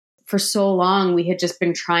for so long, we had just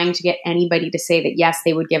been trying to get anybody to say that, yes,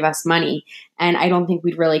 they would give us money. And I don't think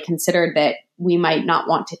we'd really considered that we might not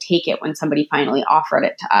want to take it when somebody finally offered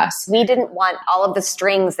it to us. We didn't want all of the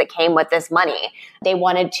strings that came with this money. They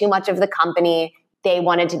wanted too much of the company. They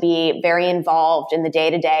wanted to be very involved in the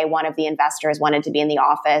day-to-day. One of the investors wanted to be in the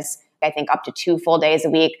office, I think up to 2 full days a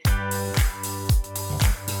week.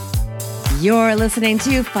 You're listening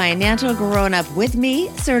to Financial Grown-Up with me,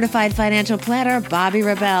 certified financial planner Bobbi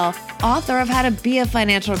Rebell, author of How to Be a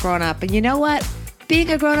Financial Grown-Up. And you know what? Being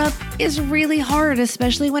a grown-up is really hard,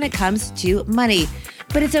 especially when it comes to money.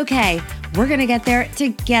 But it's okay. We're going to get there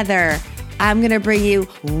together. I'm going to bring you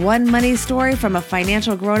one money story from a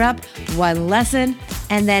financial grown-up, one lesson,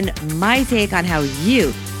 and then my take on how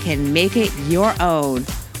you can make it your own.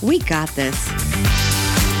 We got this.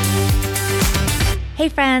 Hey,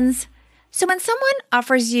 friends. So when someone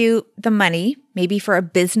offers you the money, maybe for a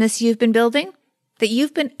business you've been building, that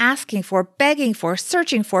you've been asking for, begging for,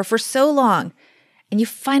 searching for so long, and you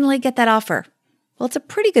finally get that offer, well, it's a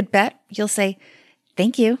pretty good bet you'll say,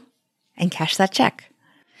 thank you, and cash that check.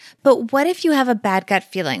 But what if you have a bad gut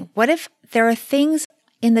feeling? What if there are things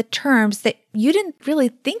in the terms that you didn't really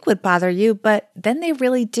think would bother you, but then they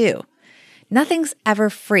really do? Nothing's ever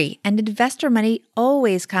free, and investor money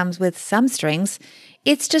always comes with some strings.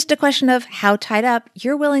 It's just a question of how tied up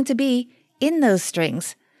you're willing to be in those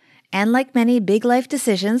strings. And like many big life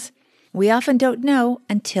decisions, we often don't know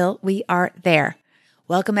until we are there.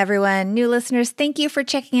 Welcome, everyone. New listeners, thank you for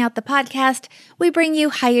checking out the podcast. We bring you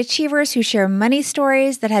high achievers who share money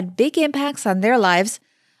stories that had big impacts on their lives,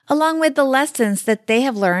 along with the lessons that they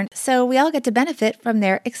have learned, so we all get to benefit from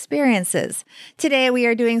their experiences. Today, we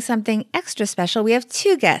are doing something extra special. We have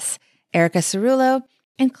 2 guests, Erica Cerullo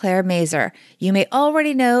and Claire Mazur. You may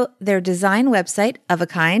already know their design website, Of a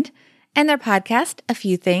Kind, and their podcast, A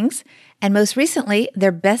Few Things, and most recently,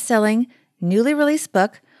 their best-selling, newly released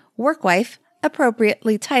book, Workwife,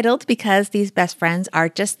 appropriately titled because these best friends are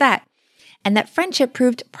just that. And that friendship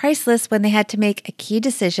proved priceless when they had to make a key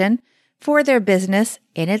decision for their business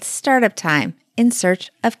in its startup time in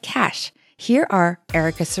search of cash. Here are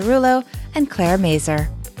Erica Cerullo and Claire Mazur.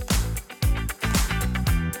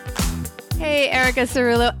 Hey, Erica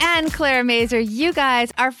Cerullo and Claire Mazur. You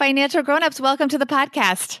guys are financial grown-ups. Welcome to the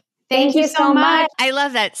podcast. Thank you so much. I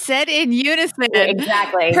love that. Said in unison.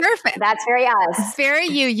 Exactly. Perfect. That's very us. Very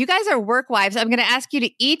you. You guys are work wives. I'm going to ask you to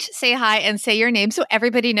each say hi and say your name so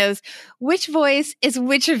everybody knows which voice is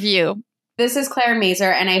which of you. This is Claire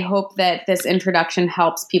Mazur, and I hope that this introduction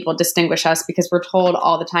helps people distinguish us because we're told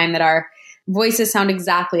all the time that our voices sound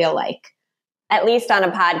exactly alike. At least on a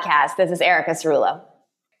podcast. This is Erica Cerullo.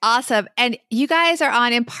 Awesome. And you guys are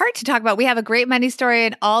on in part to talk about, we have a great money story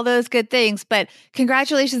and all those good things, but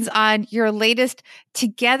congratulations on your latest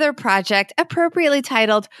together project, appropriately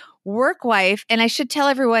titled Workwife. And I should tell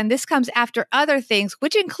everyone this comes after other things,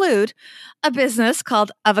 which include a business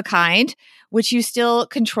called Of a Kind, which you still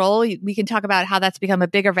control. We can talk about how that's become a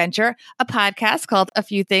bigger venture, a podcast called A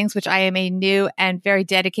Few Things, which I am a new and very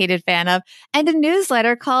dedicated fan of, and a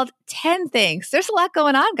newsletter called 10 Things. There's a lot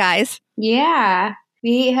going on, guys. Yeah.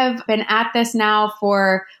 We have been at this now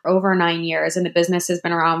for over 9 years, and the business has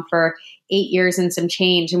been around for 8 years and some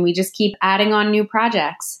change, and we just keep adding on new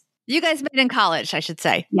projects. You guys met in college, I should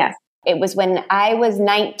say. Yes. It was when I was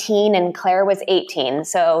 19 and Claire was 18.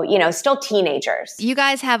 So, still teenagers. You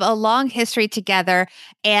guys have a long history together,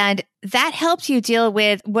 and that helped you deal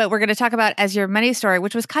with what we're going to talk about as your money story,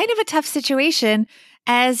 which was kind of a tough situation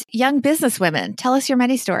as young businesswomen. Tell us your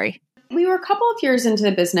money story. We were a couple of years into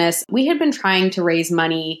the business. We had been trying to raise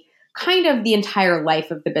money kind of the entire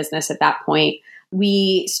life of the business at that point.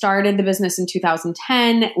 We started the business in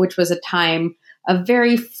 2010, which was a time of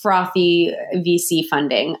very frothy VC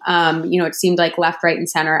funding. It seemed like left, right, and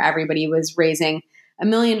center, everybody was raising $1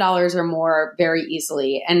 million or more very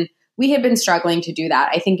easily. And we had been struggling to do that,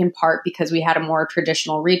 I think in part because we had a more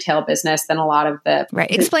traditional retail business than a lot of the... Right.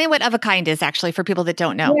 Explain what Of a Kind is actually for people that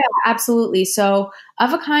don't know. Yeah, absolutely. So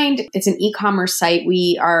Of a Kind, it's an e-commerce site.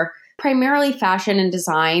 We are primarily fashion and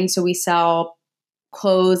design. So we sell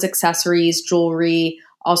clothes, accessories, jewelry,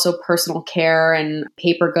 also personal care and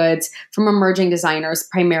paper goods from emerging designers,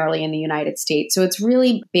 primarily in the United States. So it's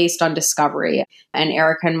really based on discovery and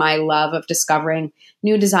Erica and my love of discovering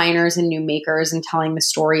new designers and new makers and telling the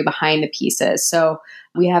story behind the pieces. So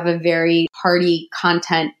we have a very hearty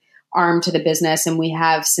content arm to the business, and we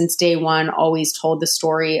have since day one always told the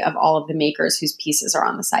story of all of the makers whose pieces are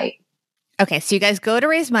on the site. Okay, so you guys go to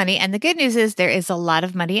raise money, and the good news is there is a lot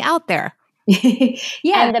of money out there.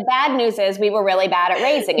 Yeah. And the bad news is we were really bad at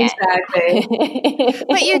raising it. Exactly.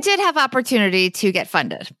 But you did have opportunity to get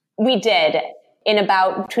funded. We did. In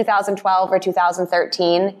about 2012 or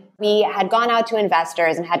 2013, we had gone out to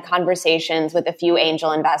investors and had conversations with a few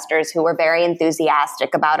angel investors who were very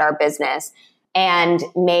enthusiastic about our business and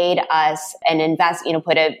made us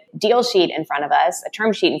put a deal sheet in front of us, a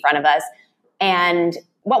term sheet in front of us. And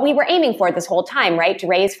what we were aiming for this whole time, right? To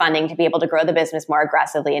raise funding, to be able to grow the business more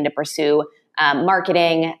aggressively and to pursue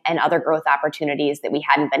marketing and other growth opportunities that we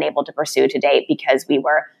hadn't been able to pursue to date because we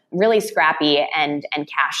were really scrappy and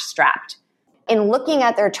cash strapped. In looking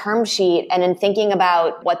at their term sheet and in thinking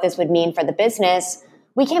about what this would mean for the business,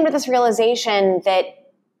 we came to this realization that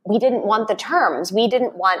we didn't want the terms. We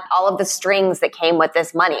didn't want all of the strings that came with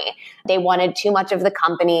this money. They wanted too much of the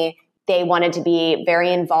company. They wanted to be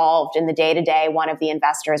very involved in the day-to-day. One of the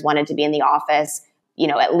investors wanted to be in the office,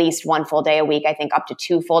 at least one full day a week, I think up to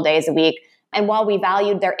 2 full days a week. And while we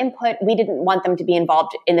valued their input, we didn't want them to be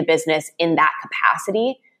involved in the business in that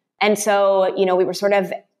capacity. And so, we were sort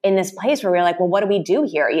of in this place where we were like, well, what do we do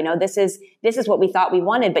here? This is what we thought we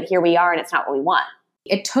wanted, but here we are and it's not what we want.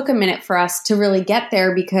 It took a minute for us to really get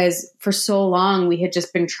there because for so long we had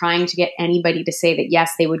just been trying to get anybody to say that,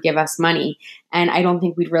 yes, they would give us money. And I don't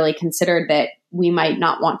think we'd really considered that we might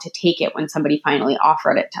not want to take it when somebody finally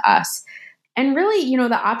offered it to us. And really,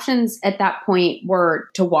 the options at that point were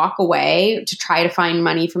to walk away, to try to find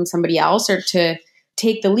money from somebody else, or to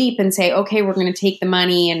take the leap and say, okay, we're going to take the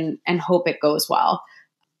money and hope it goes well.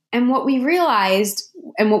 And what we realized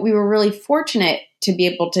and what we were really fortunate to be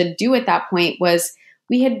able to do at that point was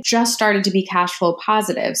we had just started to be cash flow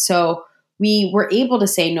positive. So we were able to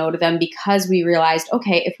say no to them because we realized,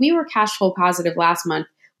 okay, if we were cash flow positive last month,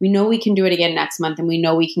 we know we can do it again next month, and we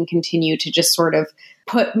know we can continue to just sort of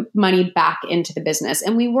put money back into the business.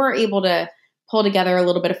 And we were able to pull together a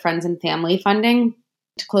little bit of friends and family funding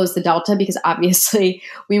to close the delta because obviously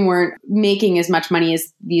we weren't making as much money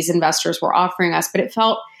as these investors were offering us, but it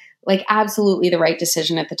felt like absolutely the right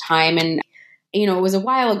decision at the time. And, it was a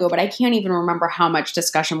while ago, but I can't even remember how much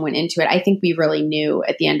discussion went into it. I think we really knew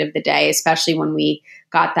at the end of the day, especially when we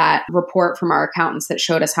got that report from our accountants that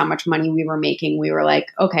showed us how much money we were making. We were like,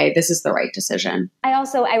 okay, this is the right decision.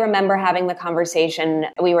 I remember having the conversation.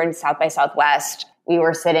 We were in South by Southwest. We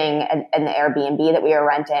were sitting in the Airbnb that we were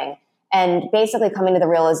renting and basically coming to the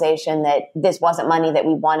realization that this wasn't money that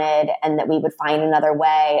we wanted and that we would find another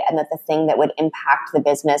way, and that the thing that would impact the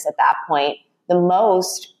business at that point the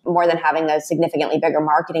most, more than having a significantly bigger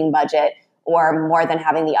marketing budget or more than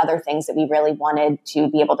having the other things that we really wanted to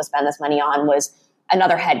be able to spend this money on, was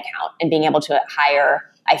another headcount and being able to hire.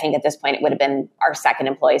 I think at this point it would have been our second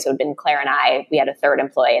employee. So it would have been Claire and I. We had a third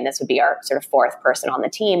employee, and this would be our sort of fourth person on the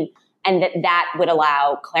team. And that would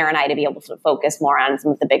allow Claire and I to be able to focus more on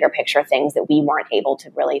some of the bigger picture things that we weren't able to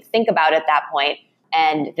really think about at that point.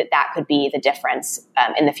 And that could be the difference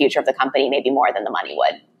in the future of the company, maybe more than the money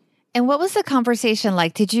would. And what was the conversation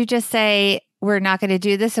like? Did you just say, we're not going to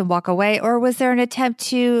do this and walk away? Or was there an attempt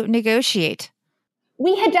to negotiate?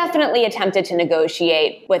 We had definitely attempted to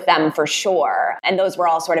negotiate with them for sure. And those were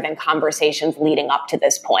all sort of in conversations leading up to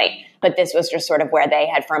this point. But this was just sort of where they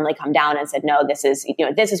had firmly come down and said, no, this is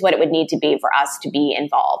what it would need to be for us to be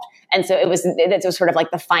involved. And so it was sort of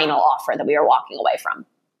like the final offer that we were walking away from.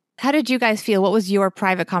 How did you guys feel? What was your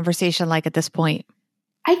private conversation like at this point?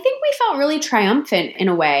 I think we felt really triumphant in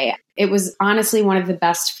a way. It was honestly one of the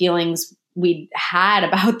best feelings we'd had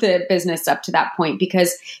about the business up to that point,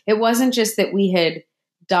 because it wasn't just that we had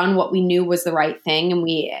done what we knew was the right thing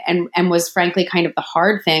and was frankly kind of the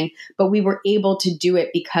hard thing, but we were able to do it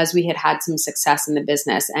because we had had some success in the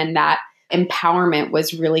business, and that empowerment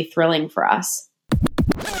was really thrilling for us.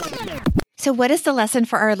 So what is the lesson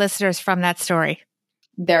for our listeners from that story?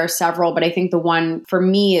 There are several, but I think the one for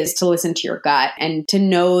me is to listen to your gut and to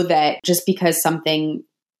know that just because something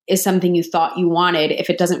is something you thought you wanted, if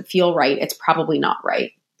it doesn't feel right, it's probably not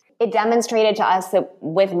right. It demonstrated to us that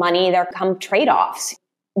with money, there come trade-offs.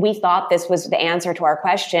 We thought this was the answer to our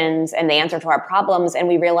questions and the answer to our problems, and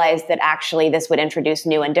we realized that actually this would introduce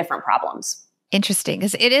new and different problems. Interesting,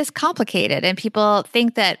 because it is complicated, and people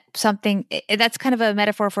think that that's kind of a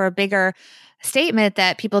metaphor for a bigger statement,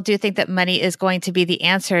 that people do think that money is going to be the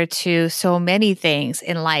answer to so many things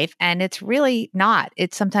in life, and it's really not.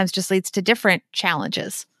 It sometimes just leads to different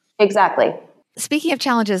challenges. Exactly. Speaking of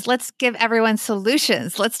challenges, let's give everyone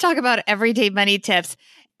solutions. Let's talk about everyday money tips.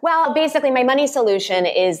 Well, basically, my money solution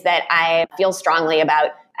is that I feel strongly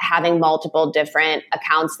about having multiple different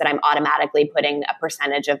accounts that I'm automatically putting a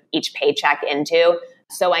percentage of each paycheck into.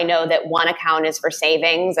 So I know that one account is for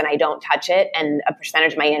savings and I don't touch it, and a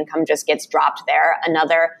percentage of my income just gets dropped there.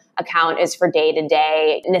 Another account is for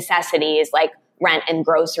day-to-day necessities like rent and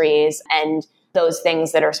groceries and those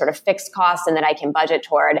things that are sort of fixed costs and that I can budget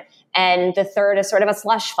toward. And the third is sort of a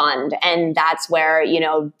slush fund. And that's where,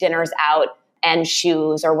 dinners out and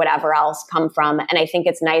shoes or whatever else come from. And I think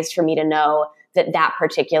it's nice for me to know that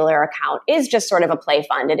particular account is just sort of a play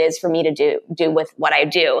fund. It is for me to do with what I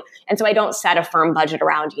do. And so I don't set a firm budget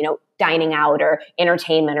around, dining out or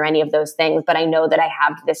entertainment or any of those things. But I know that I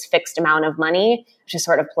have this fixed amount of money to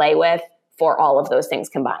sort of play with for all of those things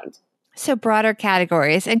combined. So broader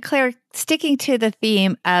categories. And Claire, sticking to the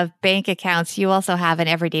theme of bank accounts, you also have an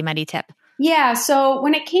everyday money tip. Yeah. So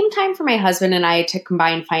when it came time for my husband and I to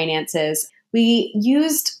combine finances, we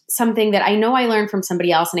used something that I know I learned from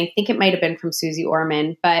somebody else, and I think it might have been from Susie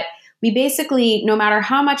Orman, but we basically, no matter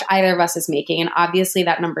how much either of us is making, and obviously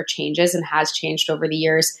that number changes and has changed over the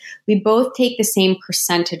years, we both take the same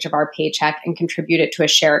percentage of our paycheck and contribute it to a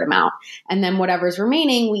shared amount. And then whatever's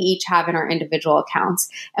remaining, we each have in our individual accounts.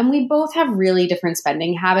 And we both have really different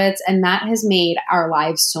spending habits, and that has made our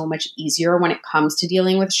lives so much easier when it comes to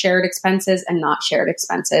dealing with shared expenses and not shared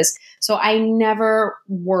expenses. So I never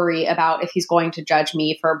worry about if he's going to judge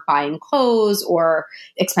me for buying clothes or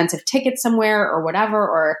expensive tickets somewhere or whatever,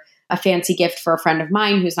 or a fancy gift for a friend of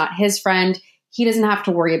mine who's not his friend. He doesn't have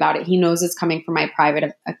to worry about it. He knows it's coming from my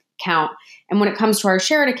private account. And when it comes to our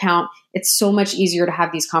shared account, it's so much easier to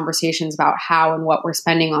have these conversations about how and what we're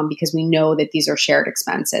spending on because we know that these are shared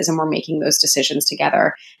expenses and we're making those decisions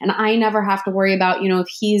together. And I never have to worry about, if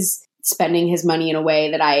he's spending his money in a way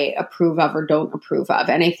that I approve of or don't approve of.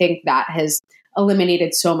 And I think that has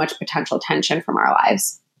eliminated so much potential tension from our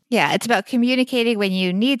lives. Yeah, it's about communicating when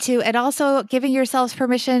you need to and also giving yourselves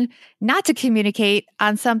permission not to communicate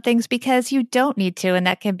on some things because you don't need to. And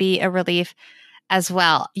that can be a relief as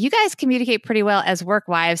well. You guys communicate pretty well as work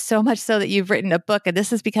wives, so much so that you've written a book, and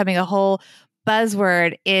this is becoming a whole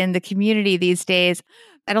buzzword in the community these days.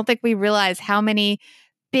 I don't think we realize how many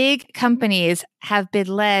big companies have been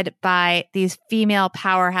led by these female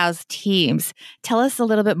powerhouse teams. Tell us a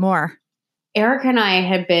little bit more. Erica and I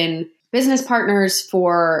have been business partners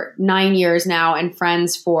for 9 years now and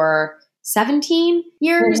friends for 17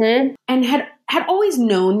 years, and had always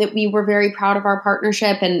known that we were very proud of our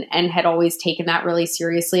partnership and had always taken that really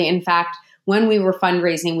seriously. In fact, when we were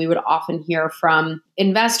fundraising, we would often hear from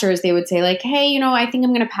investors. They would say like, hey, I think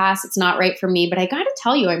I'm going to pass. It's not right for me, but I got to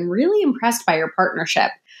tell you, I'm really impressed by your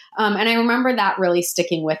partnership. And I remember that really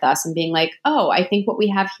sticking with us and being like, oh, I think what we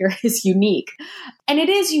have here is unique. And it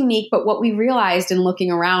is unique, but what we realized in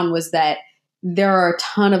looking around was that there are a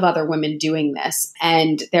ton of other women doing this.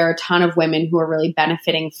 And there are a ton of women who are really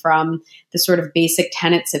benefiting from the sort of basic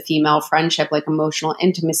tenets of female friendship, like emotional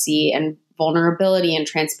intimacy and vulnerability and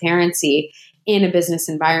transparency in a business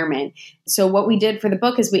environment. So what we did for the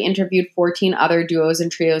book is we interviewed 14 other duos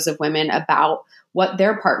and trios of women about what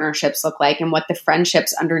their partnerships look like and what the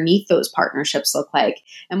friendships underneath those partnerships look like.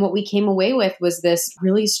 And what we came away with was this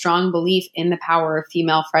really strong belief in the power of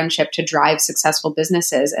female friendship to drive successful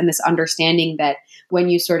businesses, and this understanding that when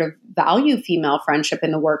you sort of value female friendship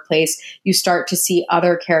in the workplace, you start to see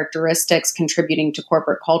other characteristics contributing to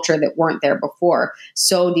corporate culture that weren't there before.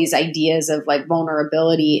 So these ideas of like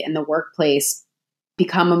vulnerability in the workplace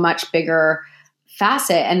become a much bigger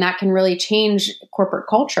facet, and that can really change corporate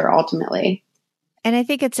culture ultimately. And I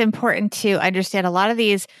think it's important to understand a lot of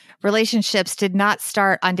these relationships did not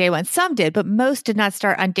start on day one. Some did, but most did not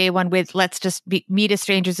start on day one with let's just meet as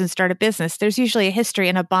strangers and start a business. There's usually a history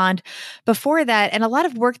and a bond before that, and a lot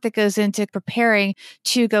of work that goes into preparing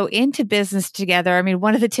to go into business together. I mean,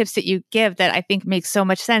 one of the tips that you give that I think makes so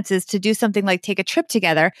much sense is to do something like take a trip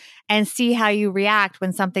together and see how you react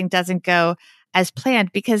when something doesn't go as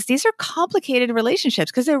planned, because these are complicated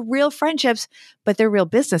relationships because they're real friendships, but they're real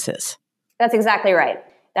businesses. That's exactly right.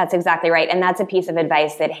 That's exactly right. And that's a piece of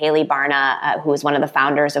advice that Haley Barna, who is one of the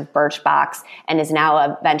founders of Birchbox and is now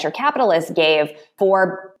a venture capitalist, gave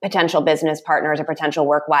for potential business partners or potential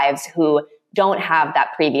work wives who don't have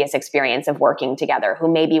that previous experience of working together,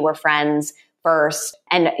 who maybe were friends first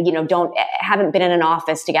and, haven't been in an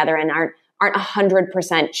office together and aren't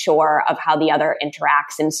 100% sure of how the other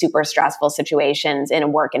interacts in super stressful situations in a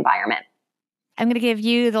work environment. I'm going to give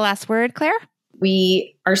you the last word, Claire.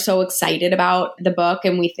 We are so excited about the book,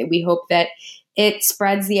 and we hope that it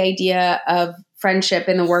spreads the idea of friendship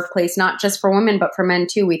in the workplace, not just for women, but for men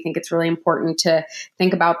too. We think it's really important to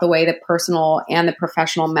think about the way the personal and the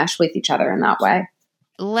professional mesh with each other in that way.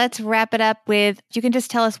 Let's wrap it up with, you can just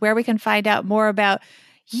tell us where we can find out more about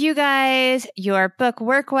you guys, your book,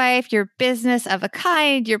 Work Wife, your business Of a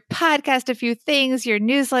Kind, your podcast, A Few Things, your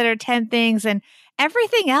newsletter, 10 Things, and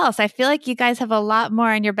everything else. I feel like you guys have a lot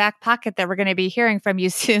more in your back pocket that we're going to be hearing from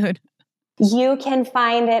you soon. You can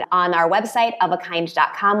find it on our website,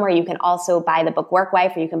 ofakind.com, where you can also buy the book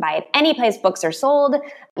Workwife, or you can buy it any place books are sold.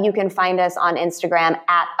 You can find us on Instagram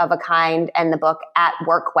at ofakind and the book at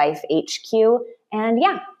WorkwifeHQ. And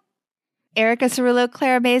yeah. Erica Cerullo,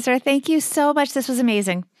 Claire Mazur, thank you so much. This was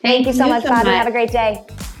amazing. Thank you so much, Bobby. Have a great day.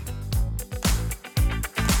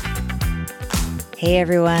 Hey,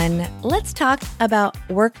 everyone. Let's talk about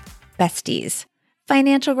work besties.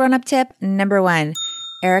 Financial grown-up tip number 1.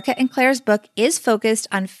 Erica and Claire's book is focused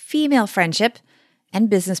on female friendship and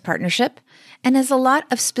business partnership and has a lot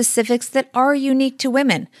of specifics that are unique to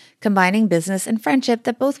women, combining business and friendship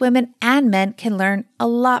that both women and men can learn a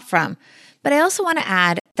lot from. But I also want to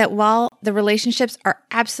add that while the relationships are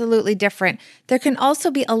absolutely different, there can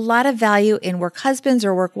also be a lot of value in work husbands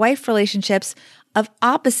or work wife relationships of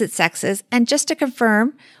opposite sexes. And just to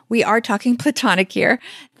confirm, we are talking platonic here,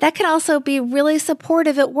 that can also be really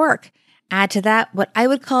supportive at work. Add to that what I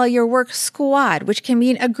would call your work squad, which can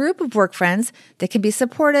mean a group of work friends that can be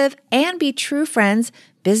supportive and be true friends,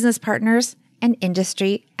 business partners, and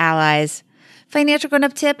industry allies. Financial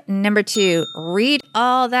grown-up tip number 2, read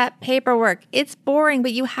all that paperwork. It's boring,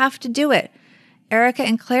 but you have to do it. Erica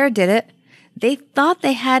and Claire did it. They thought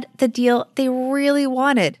they had the deal they really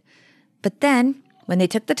wanted. But then, when they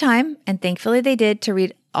took the time, and thankfully they did, to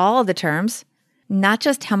read all the terms, not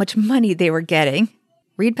just how much money they were getting,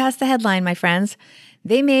 read past the headline, my friends,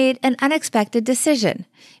 they made an unexpected decision.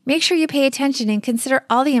 Make sure you pay attention and consider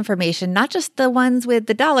all the information, not just the ones with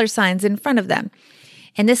the dollar signs in front of them.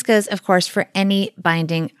 And this goes, of course, for any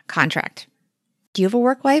binding contract. Do you have a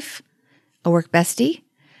work wife? A work bestie?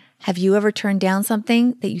 Have you ever turned down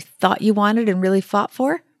something that you thought you wanted and really fought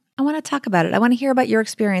for? I want to talk about it. I want to hear about your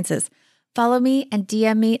experiences. Follow me and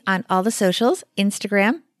DM me on all the socials,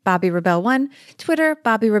 Instagram, BobbyRebel1, Twitter,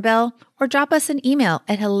 BobbyRebel, or drop us an email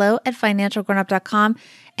at hello@financialgrownup.com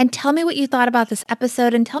and tell me what you thought about this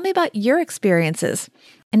episode and tell me about your experiences.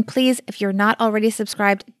 And please, if you're not already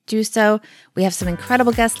subscribed, do so. We have some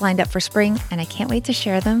incredible guests lined up for spring, and I can't wait to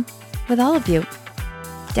share them with all of you.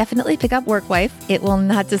 Definitely pick up Workwife. It will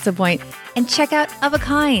not disappoint. And check out Of a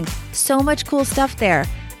Kind. So much cool stuff there.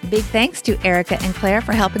 Big thanks to Erica and Claire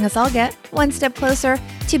for helping us all get one step closer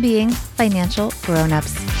to being financial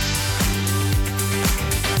grown-ups.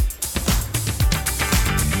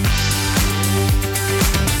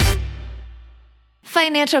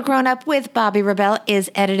 Financial Grown Up with Bobby Rebel is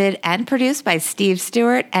edited and produced by Steve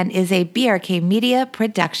Stewart and is a BRK Media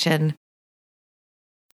production.